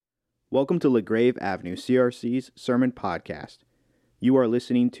Welcome to LaGrave Avenue CRC's Sermon Podcast. You are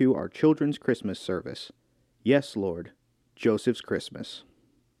listening to our Children's Christmas service. Yes, Lord, Joseph's Christmas.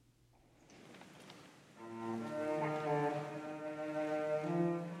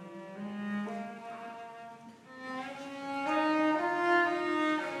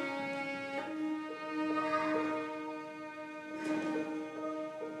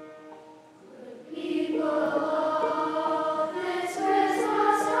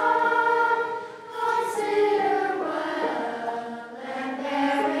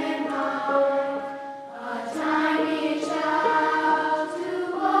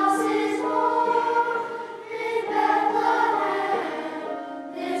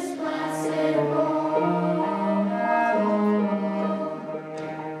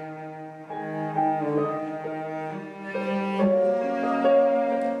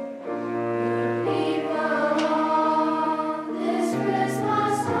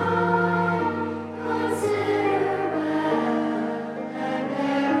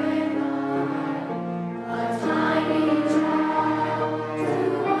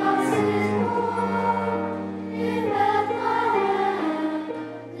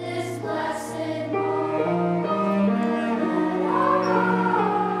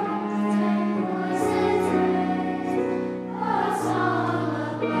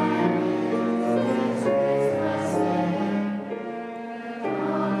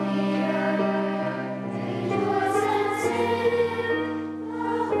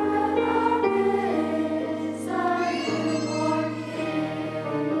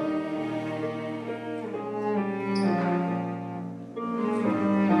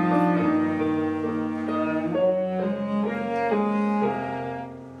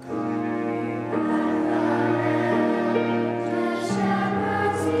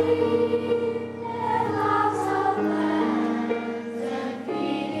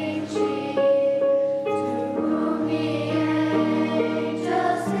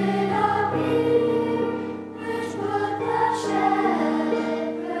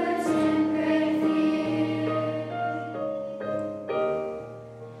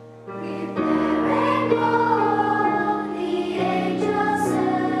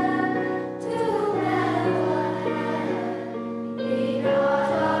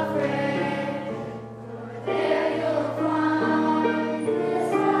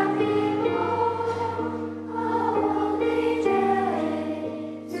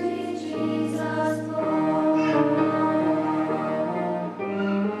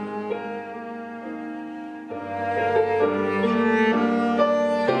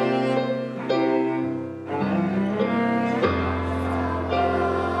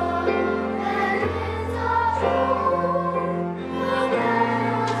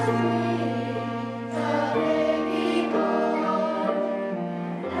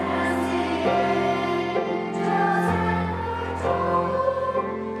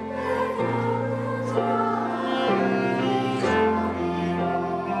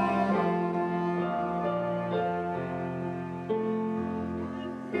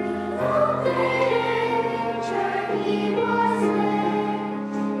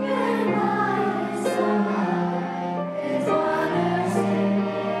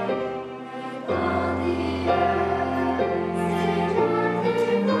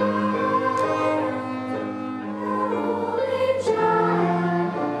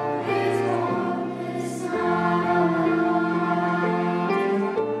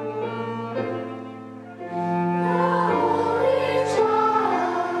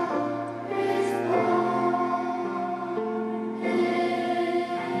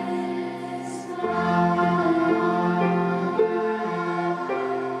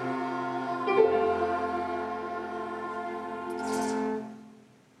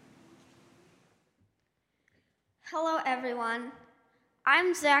 Hello, everyone.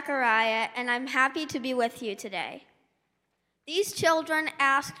 I'm Zachariah, and I'm happy to be with you today. These children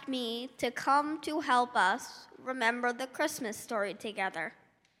asked me to come to help us remember the Christmas story together.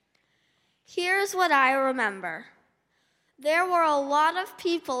 Here's what I remember. There were a lot of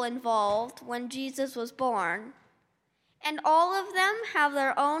people involved when Jesus was born, and all of them have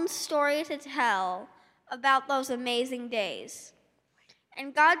their own story to tell about those amazing days.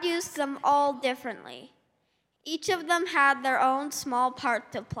 And God used them all differently. Each of them had their own small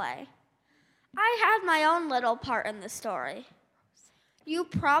part to play. I had my own little part in the story. You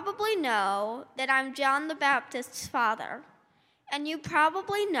probably know that I'm John the Baptist's father, and you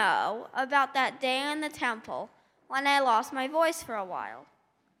probably know about that day in the temple when I lost my voice for a while.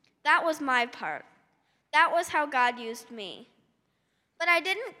 That was my part. That was how God used me. But I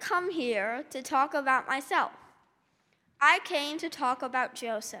didn't come here to talk about myself. I came to talk about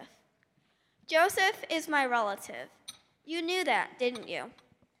Joseph. Joseph is my relative. You knew that, didn't you?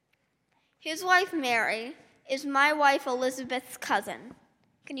 His wife, Mary, is my wife Elizabeth's cousin.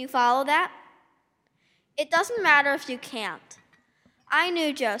 Can you follow that? It doesn't matter if you can't. I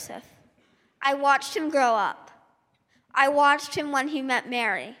knew Joseph. I watched him grow up. I watched him when he met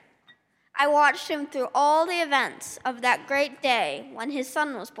Mary. I watched him through all the events of that great day when his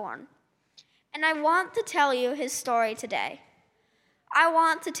son was born. And I want to tell you his story today. I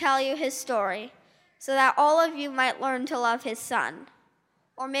want to tell you his story so that all of you might learn to love his son.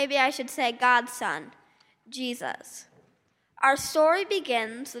 Or maybe I should say God's son, Jesus. Our story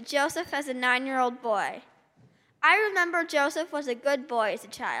begins with Joseph as a 9-year-old boy. I remember Joseph was a good boy as a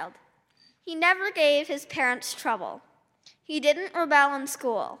child. He never gave his parents trouble. He didn't rebel in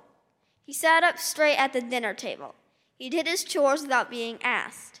school. He sat up straight at the dinner table. He did his chores without being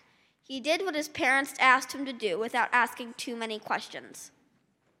asked. He did what his parents asked him to do without asking too many questions.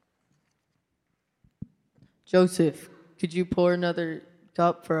 Joseph, could you pour another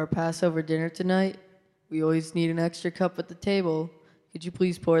cup for our Passover dinner tonight? We always need an extra cup at the table. Could you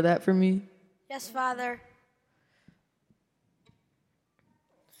please pour that for me? Yes, Father.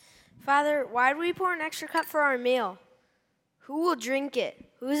 Father, why do we pour an extra cup for our meal? Who will drink it?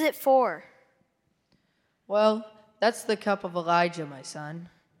 Who is it for? Well, that's the cup of Elijah, my son.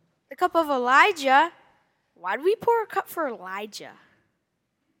 The cup of Elijah? Why do we pour a cup for Elijah?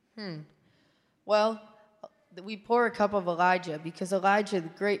 Well, we pour a cup of Elijah because Elijah, the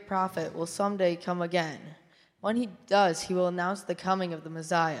great prophet, will someday come again. When he does, he will announce the coming of the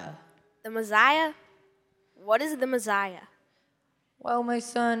Messiah. The Messiah? What is the Messiah? Well, my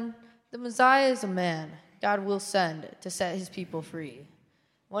son, the Messiah is a man God will send to set his people free.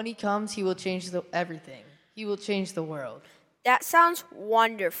 When he comes, he will change everything. He will change the world. That sounds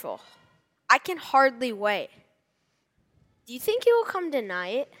wonderful. I can hardly wait. Do you think he will come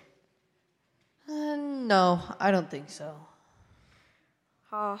tonight? No, I don't think so.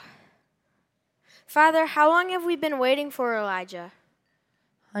 Oh. Father, how long have we been waiting for Elijah?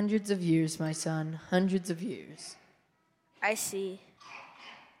 Hundreds of years, my son. Hundreds of years. I see.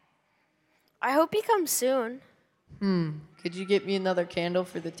 I hope he comes soon. Could you get me another candle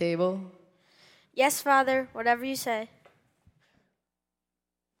for the table? Yes, Father, whatever you say.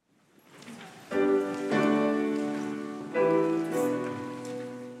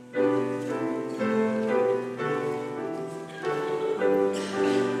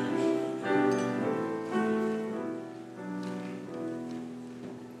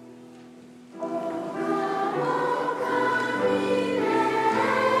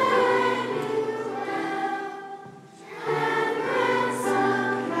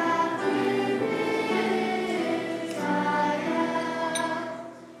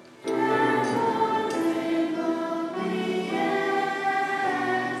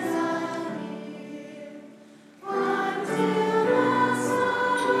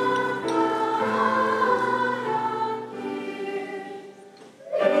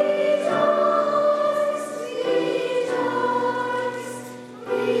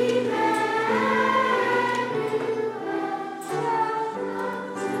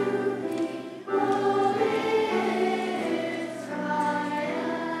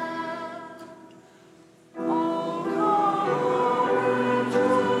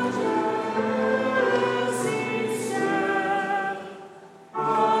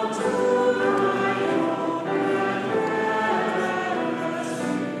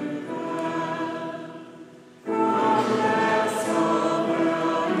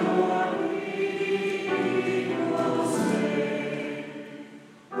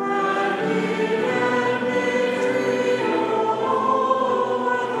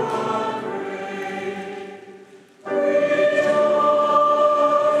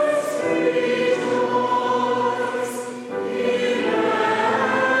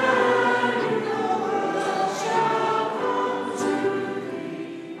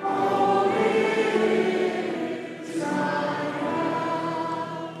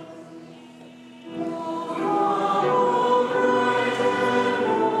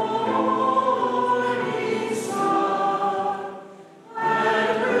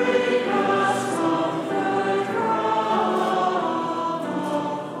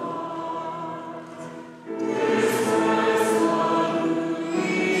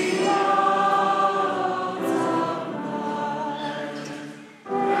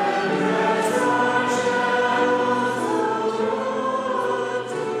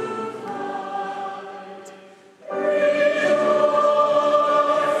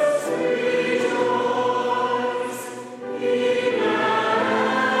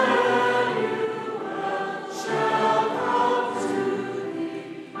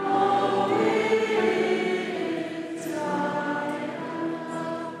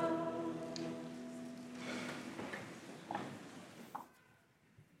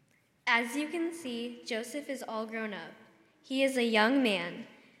 As you can see, Joseph is all grown up. He is a young man.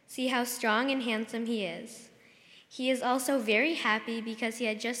 See how strong and handsome he is. He is also very happy because he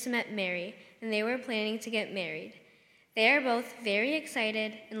had just met Mary, and they were planning to get married. They are both very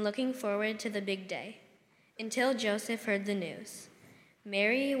excited and looking forward to the big day, until Joseph heard the news.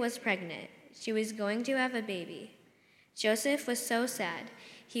 Mary was pregnant. She was going to have a baby. Joseph was so sad.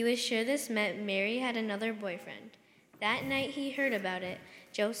 He was sure this meant Mary had another boyfriend. That night he heard about it,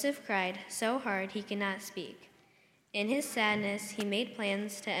 Joseph cried so hard he could not speak. In his sadness, he made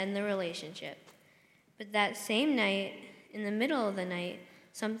plans to end the relationship. But that same night, in the middle of the night,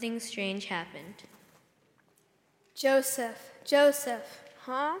 something strange happened. Joseph, Joseph.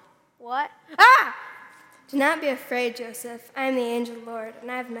 Huh? What? Ah! Do not be afraid, Joseph. I am the angel Lord,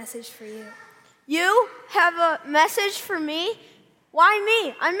 and I have a message for you. You have a message for me? Why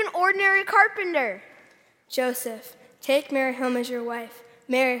me? I'm an ordinary carpenter. Joseph, take Mary home as your wife.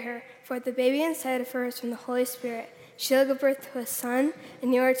 Marry her, for the baby inside of her is from the Holy Spirit. She will give birth to a son,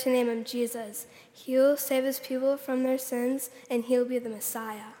 and you are to name him Jesus. He will save his people from their sins, and he will be the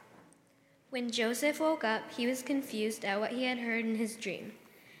Messiah. When Joseph woke up, he was confused at what he had heard in his dream.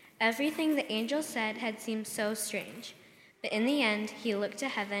 Everything the angel said had seemed so strange. But in the end, he looked to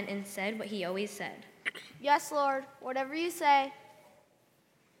heaven and said what he always said. Yes, Lord, whatever you say.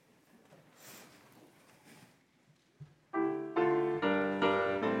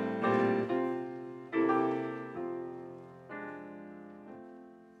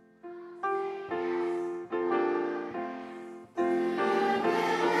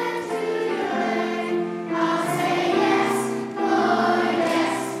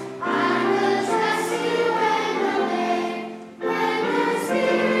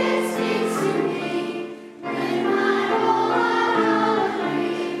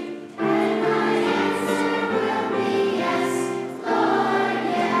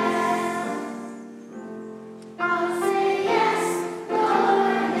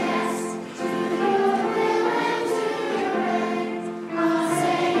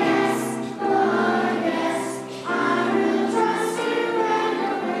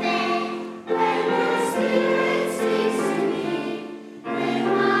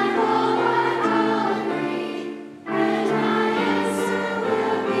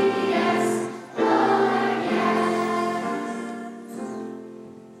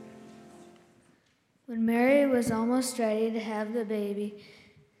 When Mary was almost ready to have the baby,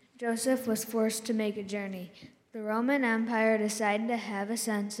 Joseph was forced to make a journey. The Roman Empire decided to have a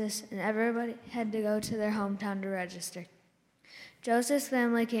census, and everybody had to go to their hometown to register. Joseph's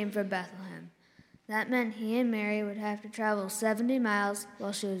family came from Bethlehem. That meant he and Mary would have to travel 70 miles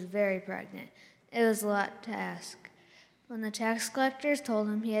while she was very pregnant. It was a lot to ask. When the tax collectors told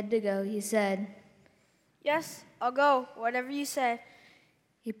him he had to go, he said, Yes, I'll go, whatever you say.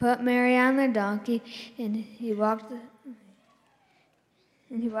 He put Mary on the donkey, and he walked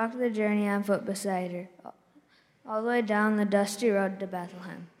the journey on foot beside her, all the way down the dusty road to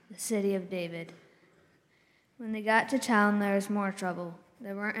Bethlehem, the city of David. When they got to town, there was more trouble.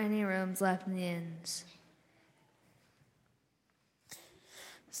 There weren't any rooms left in the inns.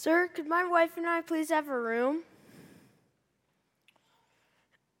 Sir, could my wife and I please have a room?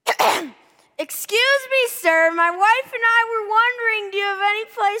 Excuse me, sir. My wife and I were wondering, do you have any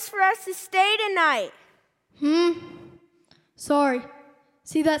place for us to stay tonight? Sorry.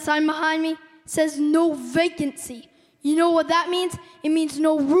 See that sign behind me? It says no vacancy. You know what that means? It means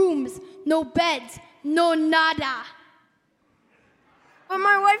no rooms, no beds, no nada. But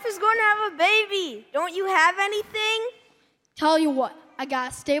my wife is going to have a baby. Don't you have anything? Tell you what, I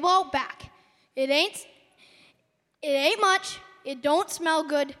got a stable out back. It ain't much. It don't smell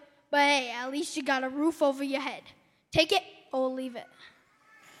good. But hey, at least you got a roof over your head. Take it or leave it.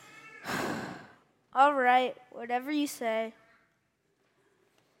 All right, whatever you say.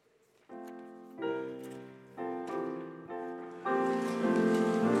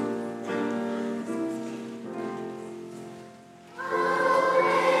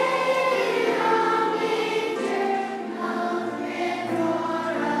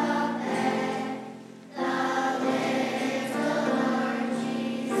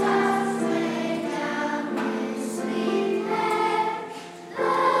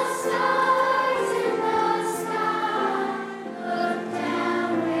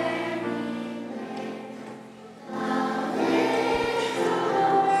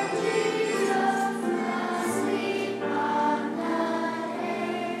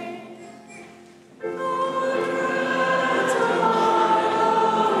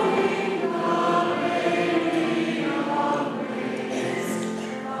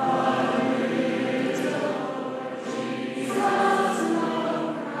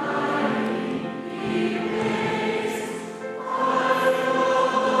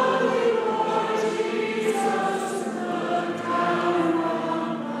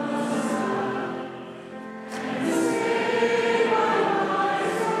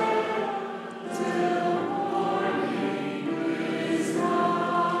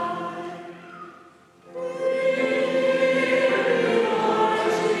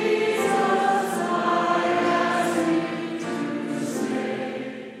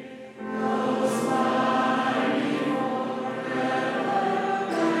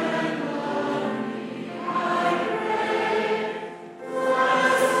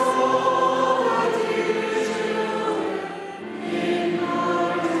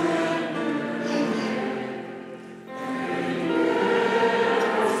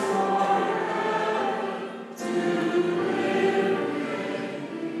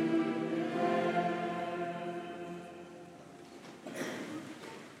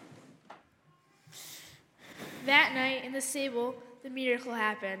 the stable, the miracle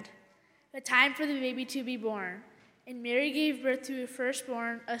happened. The time for the baby to be born. And Mary gave birth to her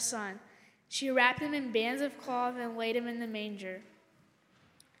firstborn, a son. She wrapped him in bands of cloth and laid him in the manger.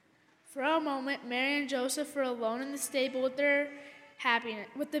 For a moment, Mary and Joseph were alone in the stable with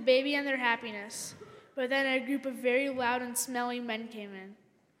the baby and their happiness. But then a group of very loud and smelly men came in.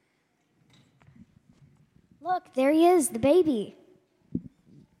 Look, there he is, the baby.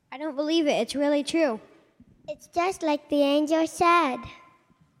 I don't believe it. It's really true. It's just like the angel said.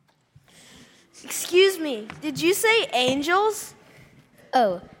 Excuse me, did you say angels?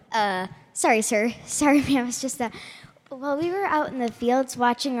 Oh, sorry, sir. Sorry, ma'am. It's just that while we were out in the fields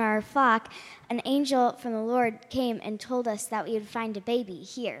watching our flock, an angel from the Lord came and told us that we would find a baby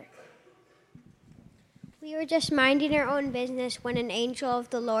here. We were just minding our own business when an angel of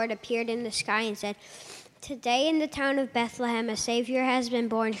the Lord appeared in the sky and said, "Today in the town of Bethlehem, a Savior has been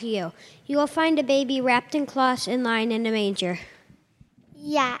born to you. You will find a baby wrapped in cloths and lying in a manger."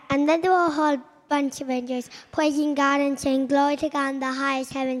 Yeah, and then there were a whole bunch of angels praising God and saying, "Glory to God in the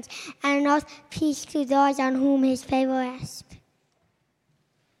highest heavens, and on earth peace to those on whom his favor rests."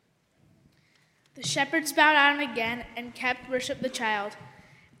 The shepherds bowed down again and kept worship the child.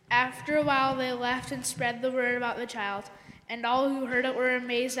 After a while they left and spread the word about the child, and all who heard it were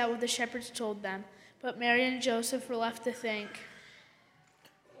amazed at what the shepherds told them. But Mary and Joseph were left to think.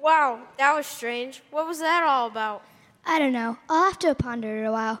 Wow, that was strange. What was that all about? I don't know. I'll have to ponder it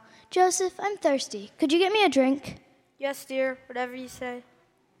a while. Joseph, I'm thirsty. Could you get me a drink? Yes, dear, whatever you say.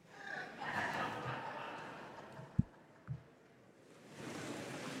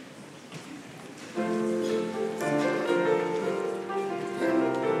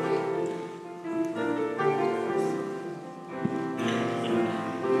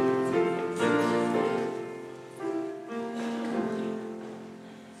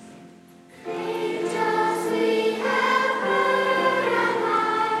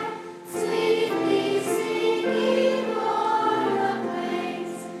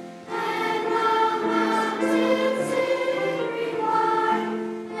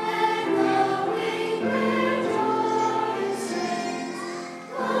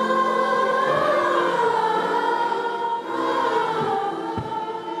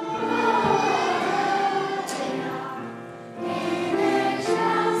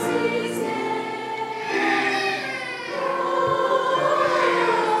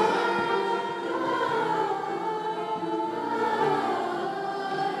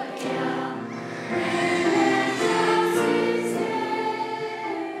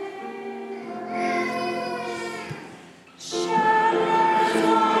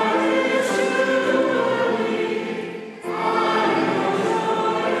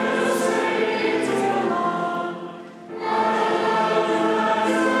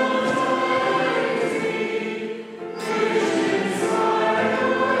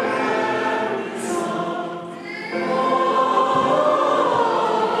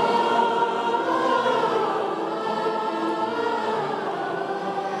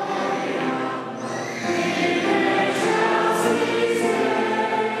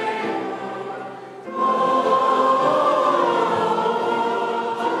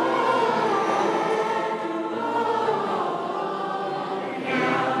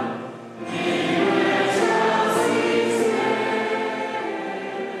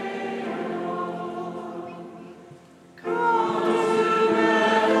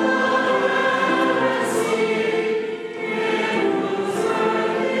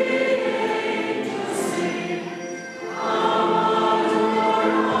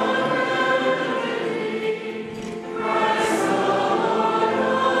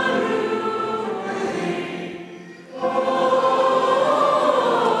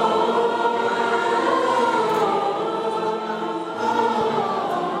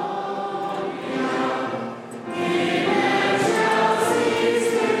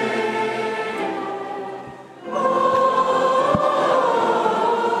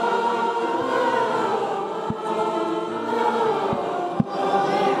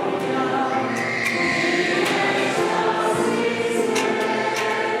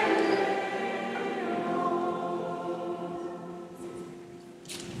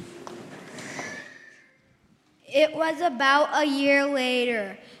 It was about a year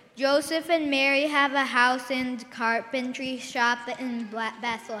later. Joseph and Mary have a house and carpentry shop in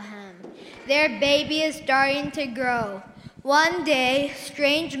Bethlehem. Their baby is starting to grow. One day,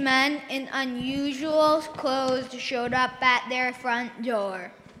 strange men in unusual clothes showed up at their front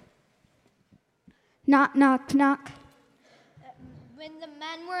door. Knock, knock, knock. When the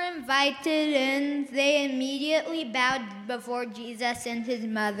men were invited in, they immediately bowed before Jesus and his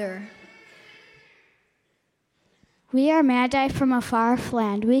mother. We are Magi from a far-off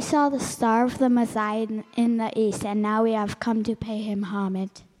land. We saw the star of the Messiah in the east, and now we have come to pay him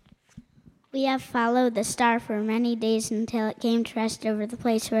homage. We have followed the star for many days until it came to rest over the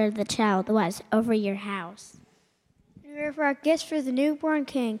place where the child was, over your house. We have brought gifts for the newborn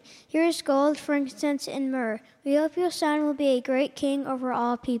king. Here is gold, frankincense, and myrrh. We hope your son will be a great king over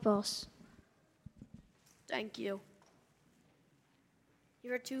all peoples. Thank you.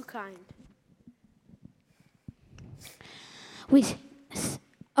 You are too kind.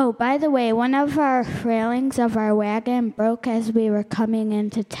 By the way, one of our railings of our wagon broke as we were coming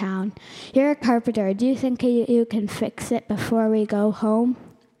into town. You're a carpenter. Do you think you can fix it before we go home?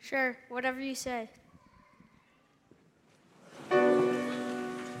 Sure, whatever you say.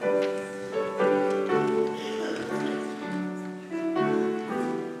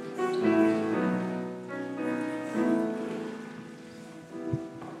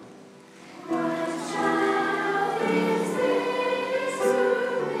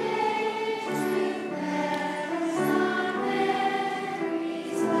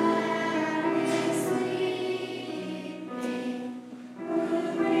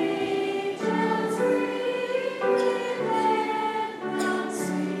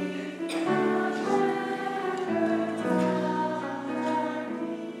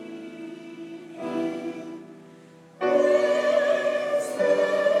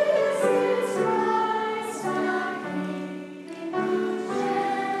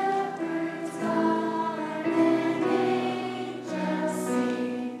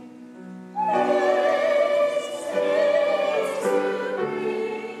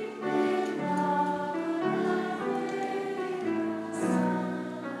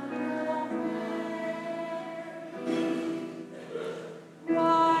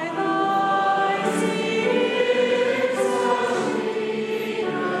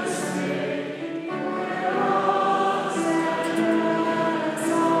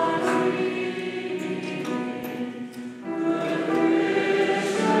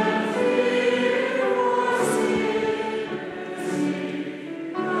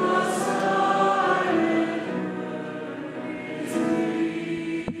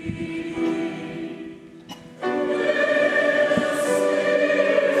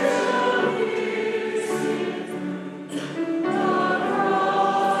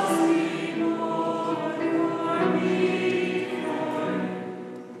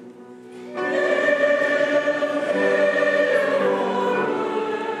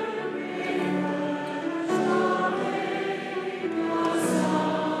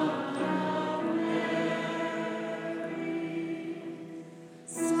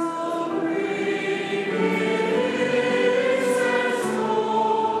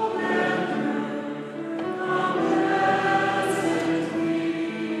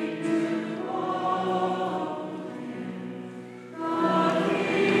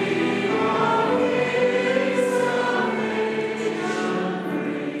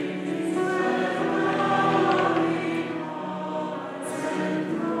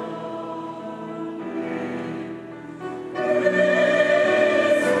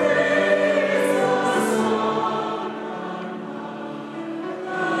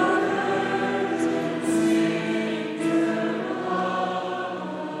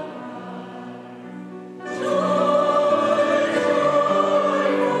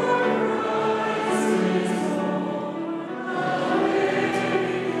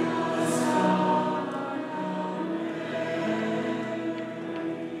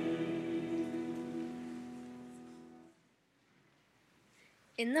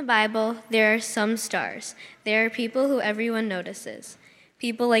 In the Bible, there are some stars. There are people who everyone notices.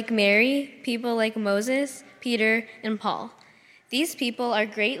 People like Mary, people like Moses, Peter, and Paul. These people are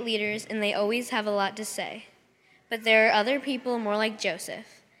great leaders and they always have a lot to say. But there are other people more like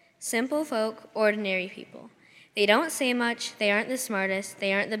Joseph. Simple folk, ordinary people. They don't say much, they aren't the smartest,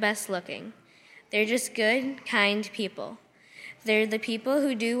 they aren't the best looking. They're just good, kind people. They're the people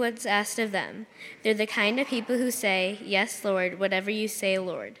who do what's asked of them. They're the kind of people who say, "Yes, Lord, whatever you say,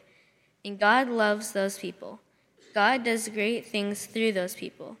 Lord." And God loves those people. God does great things through those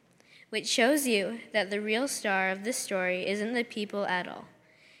people, which shows you that the real star of this story isn't the people at all.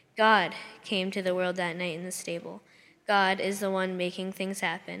 God came to the world that night in the stable. God is the one making things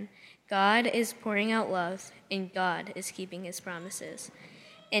happen. God is pouring out love, and God is keeping his promises.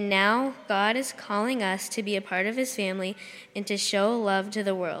 And now God is calling us to be a part of his family and to show love to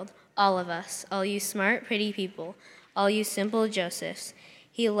the world, all of us, all you smart, pretty people, all you simple Josephs.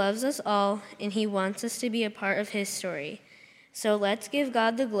 He loves us all, and he wants us to be a part of his story. So let's give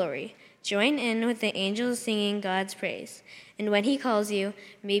God the glory. Join in with the angels singing God's praise. And when he calls you,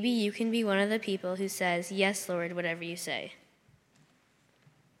 maybe you can be one of the people who says, "Yes, Lord," whatever you say.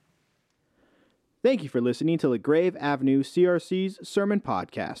 Thank you for listening to the Grave Avenue CRC's Sermon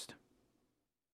Podcast.